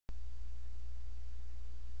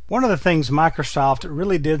One of the things Microsoft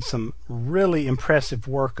really did some really impressive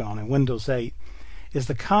work on in Windows 8 is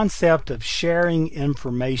the concept of sharing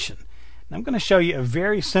information. And I'm going to show you a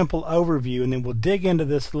very simple overview, and then we'll dig into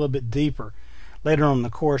this a little bit deeper later on in the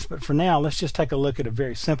course. But for now, let's just take a look at a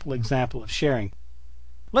very simple example of sharing.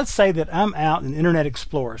 Let's say that I'm out in Internet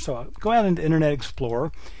Explorer. So I'll go out into Internet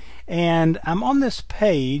Explorer, and I'm on this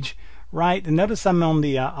page, right? And notice I'm on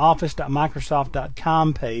the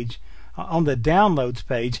office.microsoft.com page, on the downloads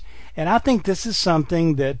page, and I think this is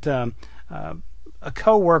something that a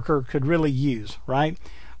coworker could really use, right?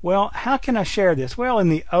 Well, how can I share this? Well, in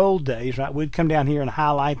the old days, right, we'd come down here and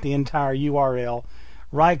highlight the entire URL,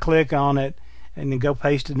 right click on it, and then go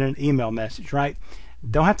paste it in an email message, right?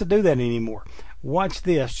 Don't have to do that anymore. Watch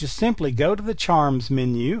this. Just simply go to the Charms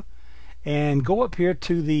menu and go up here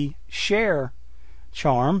to the Share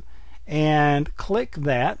charm and click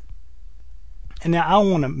that. And now I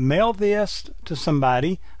want to mail this to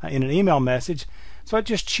somebody in an email message. So I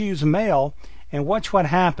just choose Mail, and watch what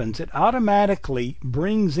happens. It automatically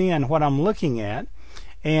brings in what I'm looking at,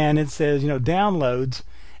 and it says, downloads,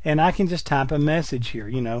 and I can just type a message here,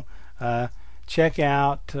 check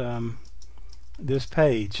out this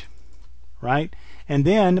page, right? And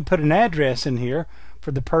then put an address in here for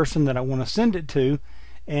the person that I want to send it to,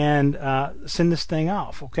 and send this thing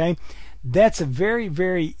off, okay? That's a very,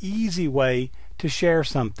 very easy way to share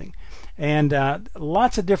something. And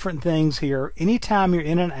lots of different things here. Anytime you're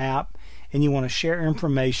in an app and you want to share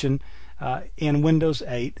information in Windows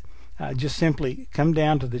 8, just simply come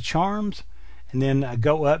down to the Charms and then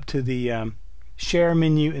go up to the Share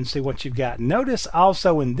menu and see what you've got. Notice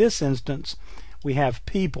also in this instance we have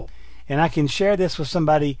People, and I can share this with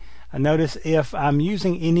somebody. Notice if I'm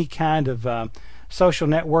using any kind of social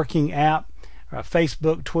networking app,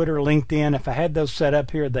 Facebook, Twitter, LinkedIn, if I had those set up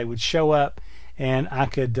here, they would show up and I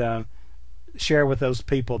could share with those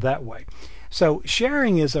people that way. So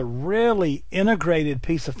sharing is a really integrated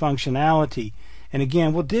piece of functionality, and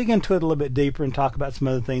again, we'll dig into it a little bit deeper and talk about some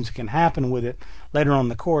other things that can happen with it later on in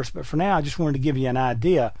the course. But for now, I just wanted to give you an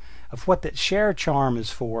idea of what that Share charm is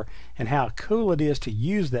for and how cool it is to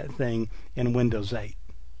use that thing in Windows 8.